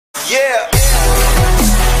Yeah.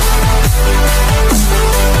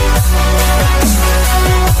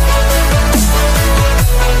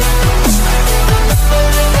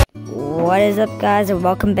 What is up, guys, and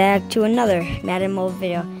welcome back to another Madden Mobile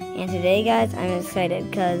video. And today, guys, I'm excited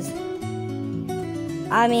because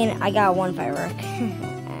I got one firework.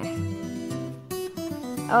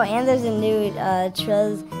 Oh, and there's a new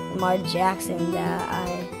Lamar Jackson that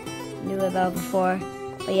I knew about before.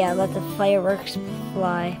 But yeah, let the fireworks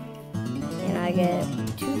fly, and I get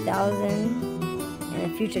 2,000 and a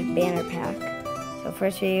future banner pack. So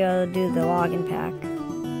first we go do the login pack.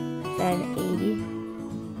 Then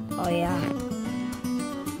 80. Oh yeah.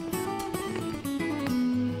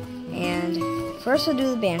 And first we'll do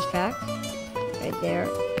the banner pack right there.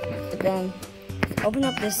 But then open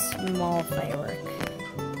up this small firework.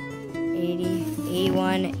 80,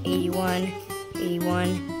 81, 81,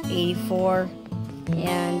 81, 84,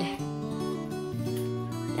 and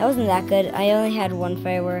that wasn't that good. I only had one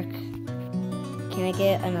firework. Can I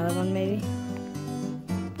get another one maybe?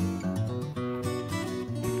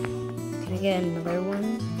 Can I get another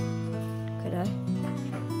one? Could I?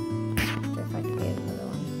 If I could get another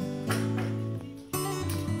one.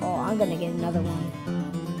 Oh, I'm gonna get another one.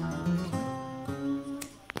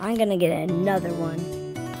 I'm gonna get another one.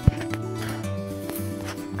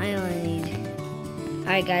 I only need.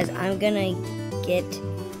 Alright, guys, I'm gonna get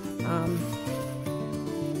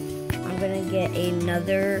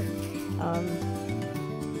another.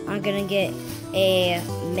 I'm gonna get a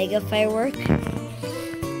mega firework,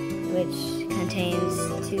 which contains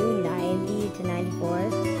 290 to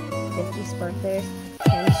 94, 50 sparklers,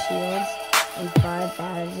 10 shields, and 5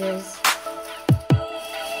 bandages.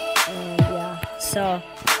 And yeah, so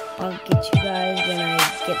I'll get you guys when I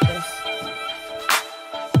get this.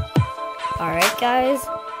 Alright, guys,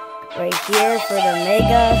 right here for the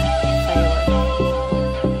mega firework.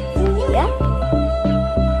 Yeah?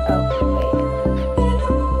 Oh, wait.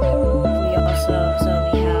 We also,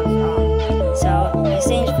 we have, it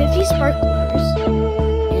says 50 sparklers and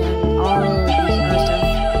all of these other stuff.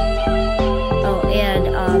 Oh, and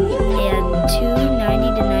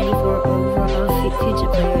 290 to 94 overall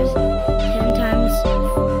future players, 10 times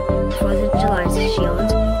 4th of July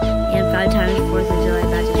shields, and 5 times 4th of July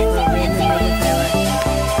badges for random mega fireworks.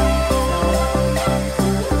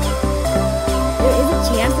 So, there is a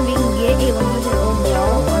chance that we can get a 100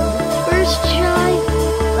 overall on the first try,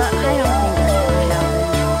 but I don't think that's going to happen.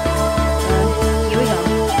 Here we go.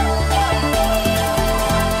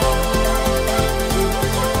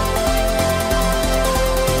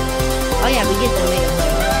 Oh yeah, we get the mega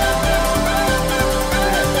firework.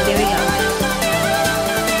 Alright, here we go.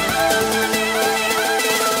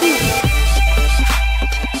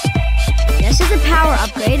 That's just a power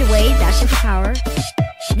upgrade. Wait, that's just a power.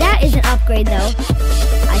 That is an upgrade, though.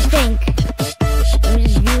 I think. Let me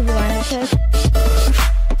just view the line real quick.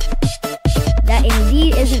 That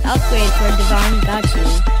indeed is an upgrade for Divine Gatsu.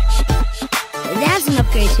 That's an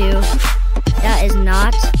upgrade too. That is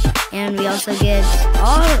not. And we also get.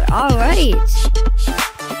 Alright.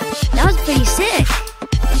 That was pretty sick.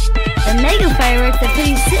 The mega fireworks are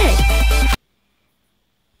pretty sick.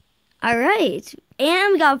 Alright.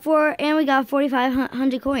 And we got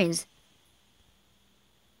 4,500 coins.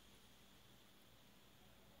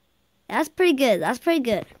 That's pretty good. That's pretty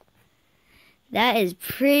good. That is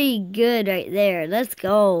pretty good right there. Let's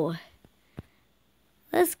go.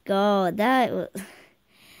 Let's go. That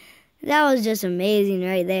was just amazing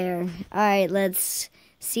right there. Alright, let's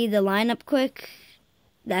see the lineup quick.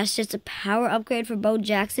 That's just a power upgrade for Bo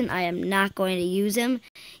Jackson. I am not going to use him,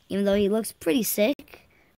 even though he looks pretty sick.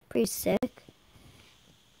 Pretty sick.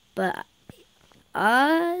 But,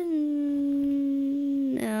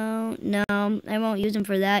 no, I won't use him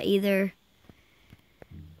for that either.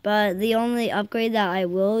 But the only upgrade that I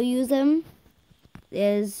will use him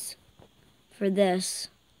is for this.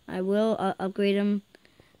 I will upgrade him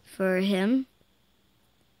for him.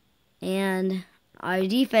 And our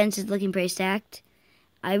defense is looking pretty stacked.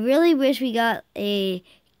 I really wish we got a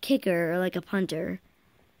kicker or like a punter.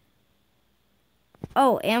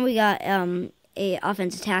 Oh, and we got a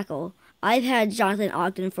offensive tackle. I've had Jonathan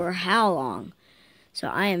Ogden for how long? So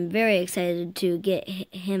I am very excited to get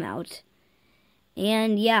him out.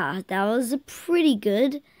 And yeah, that was pretty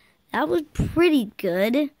good. That was pretty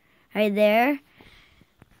good right there.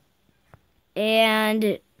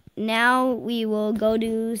 And now we will go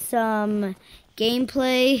do some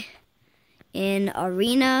gameplay in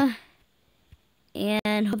Arena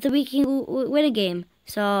and hope that we can win a game.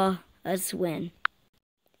 So let's win.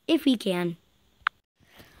 If we can.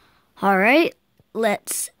 Alright,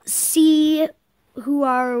 let's see who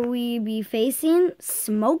are we be facing?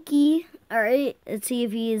 Smokey. Alright, let's see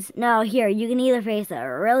if he's... Now, here, you can either face a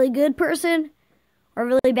really good person or a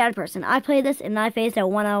really bad person. I played this, and I faced a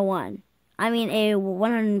 101. I mean, a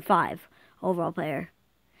 105 overall player.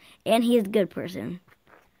 And he's a good person.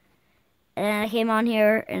 And I came on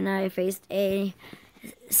here, and I faced a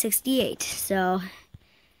 68. So,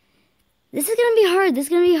 this is going to be hard. This is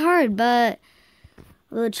going to be hard, but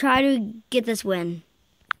we'll try to get this win.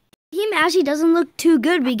 Team actually doesn't look too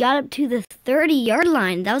good. We got up to the 30-yard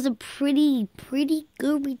line. That was a pretty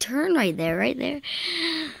good return right there.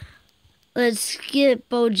 Let's get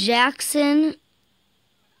Bo Jackson.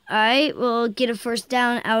 All right, we'll get a first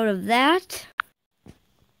down out of that.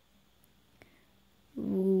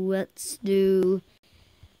 Let's do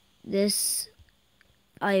this.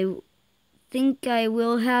 I think I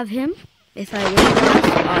will have him. If I will.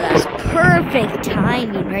 Oh, that's perfect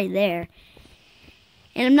timing right there.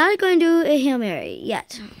 And I'm not going to do a Hail Mary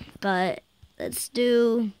yet, but let's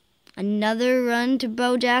do another run to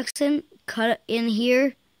Bo Jackson. Cut in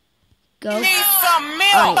here. Go. All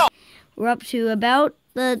right. We're up to about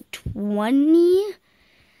the 20.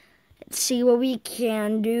 Let's see what we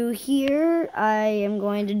can do here. I am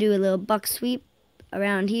going to do a little buck sweep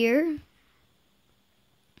around here.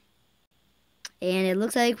 And it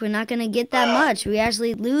looks like we're not going to get that much. We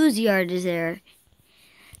actually lose yardage there.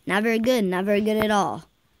 Not very good. Not very good at all.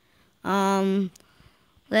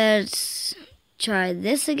 Let's try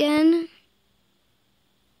this again.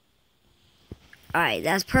 Alright,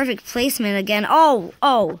 that's perfect placement again. Oh.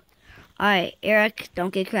 Alright, Eric,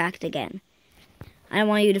 don't get cracked again. I don't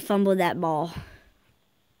want you to fumble that ball.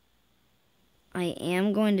 I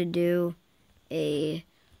am going to do a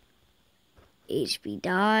HB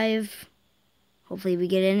dive. Hopefully we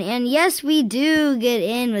get in. And yes, we do get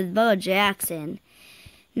in with Bo Jackson.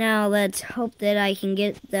 Now let's hope that I can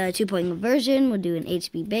get the 2-point conversion. We'll do an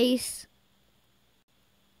HB base.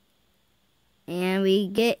 And we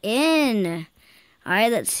get in.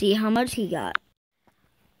 Alright, let's see how much he got.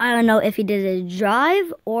 I don't know if he did a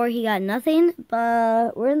drive or he got nothing,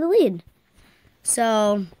 but we're in the lead.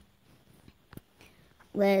 So,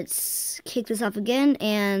 let's kick this off again,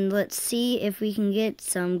 and let's see if we can get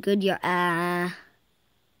some good yard. I'm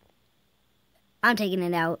taking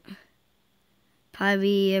it out.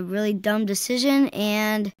 Probably a really dumb decision,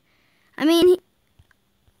 and, I mean,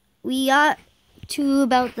 we got to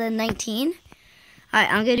about the 19.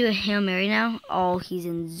 Alright, I'm going to do a Hail Mary now. Oh, he's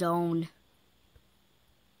in zone.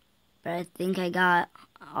 But I think I got...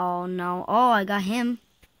 Oh, no. Oh, I got him.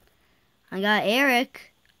 I got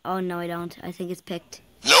Eric. Oh, no, I don't. I think it's picked.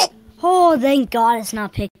 Nope. Oh, thank God it's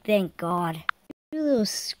not picked. Thank God. Do a little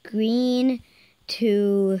screen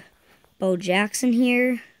to Bo Jackson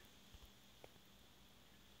here.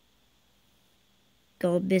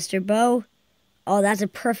 Go, Mr. Bo. Oh, that's a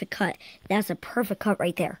perfect cut. That's a perfect cut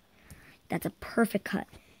right there. That's a perfect cut.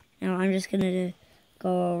 Now I'm just going to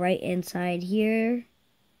go right inside here.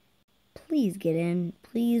 Please get in.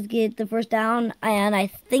 Please get the first down. And I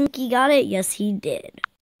think he got it. Yes, he did.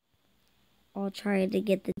 I'll try to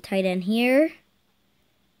get the tight end here.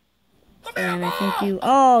 And I think you...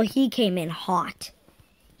 Oh, he came in hot.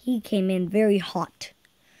 He came in very hot.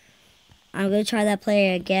 I'm going to try that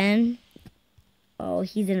play again. Oh,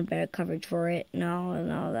 he's in a better coverage for it.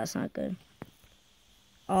 No, that's not good.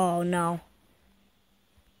 Oh, no.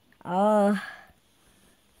 Let's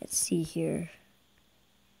see here.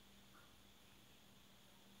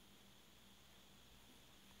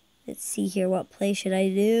 Let's see here. What play should I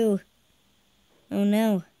do? Oh,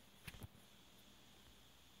 no.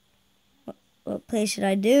 What play should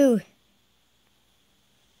I do?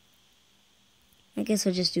 I guess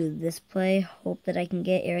I'll just do this play. Hope that I can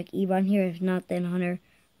get Eric Ebon here. If not, then Hunter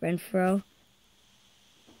Renfro.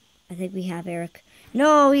 I think we have Eric.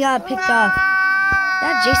 No, we got picked off. Is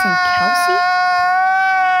that Jason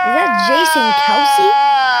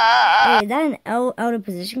Kelsey? Is that an out of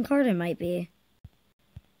position card? It might be.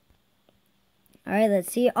 Alright,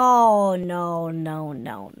 let's see. Oh, no. No.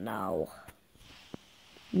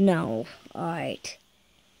 Alright.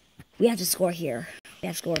 We have to score here. We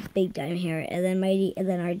have to score big time here. And then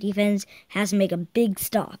our defense has to make a big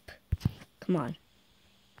stop. Come on.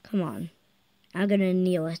 I'm gonna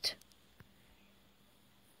kneel it.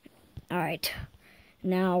 Alright.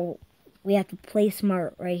 Now we have to play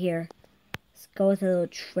smart right here. Let's go with a little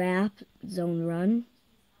trap zone run.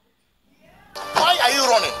 Why are you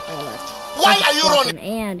running? Why are you running?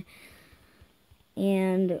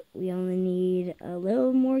 And we only need a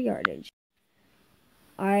little more yardage.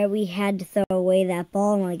 Alright, we had to throw away that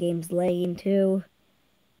ball. My game's lagging too.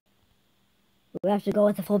 We have to go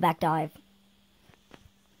with the fullback dive.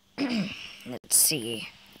 Let's see.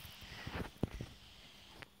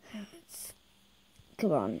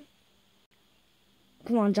 Come on.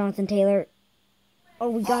 Come on, Jonathan Taylor. Oh,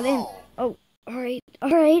 we got in. Oh, alright,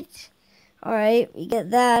 alright. Alright, we get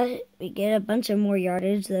that. We get a bunch of more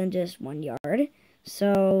yardage than just 1 yard.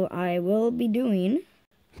 So, I will be doing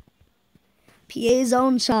PA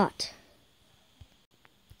zone shot.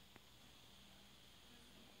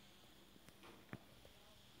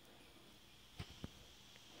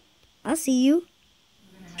 I see you.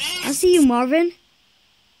 I see you, Marvin.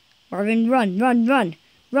 Marvin, run, run, run,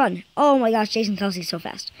 run. Oh my gosh, Jason Kelsey's so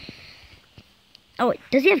fast. Oh, wait,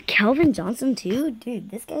 does he have Calvin Johnson too? Dude,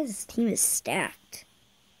 this guy's team is stacked.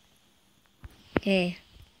 Okay,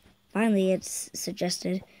 finally it's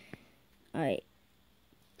suggested. Alright.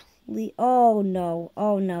 Please. Oh no,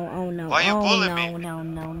 oh no, oh no. Why you bullying me? No,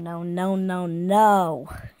 no, no, no, no, no.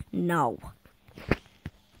 No.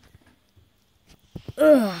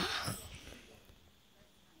 Ugh.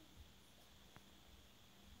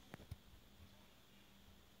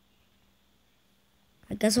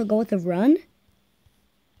 I guess I'll go with a run.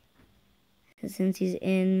 Since he's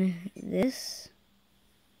in this.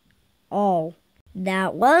 Oh,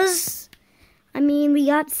 that was... I mean, we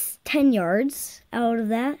got 10 yards out of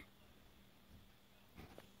that.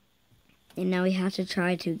 And now we have to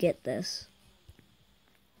try to get this.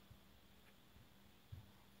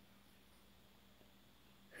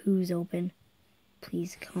 Who's open?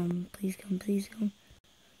 Please come, please come, please come.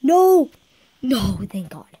 No! No, thank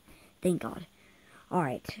God. Thank God.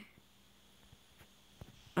 Alright.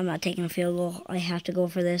 I'm not taking a field goal. I have to go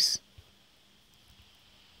for this.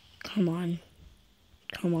 Come on.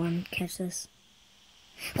 Come on, catch this.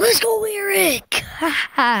 Let's go, Eric!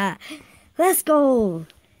 Let's go!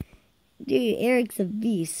 Dude, Eric's a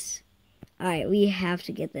beast. Alright, we have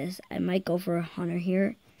to get this. I might go for a Hunter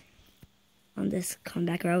here. On this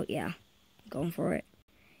comeback route. Yeah, I'm going for it.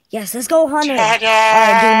 Yes, let's go, Hunter! Alright, do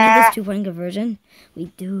we need this 2-point conversion? We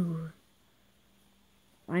do.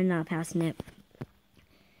 I'm not passing it.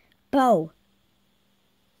 Bo,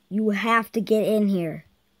 you have to get in here.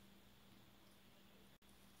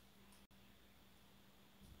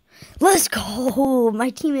 Let's go!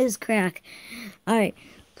 My team is crack. Alright,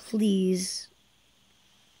 please.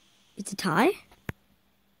 It's a tie?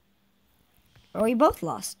 Or we both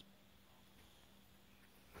lost?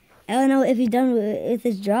 I don't know if he's done with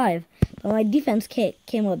his drive, but my defense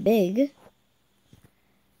came up big.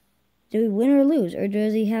 Do we win or lose? Or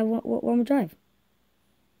does he have one more drive?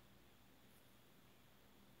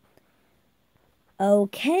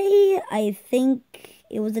 Okay, I think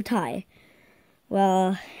it was a tie.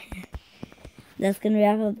 Well, that's going to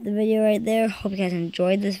wrap up the video right there. Hope you guys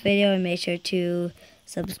enjoyed this video, and make sure to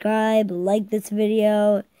subscribe, like this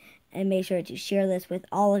video, and make sure to share this with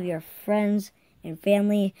all of your friends and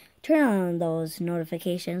family. Turn on those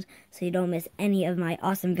notifications so you don't miss any of my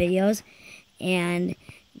awesome videos. And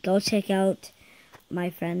go check out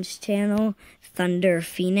my friend's channel, Thunder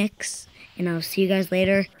Phoenix. And I'll see you guys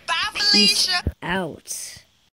later. Bye, Felicia. Peace out.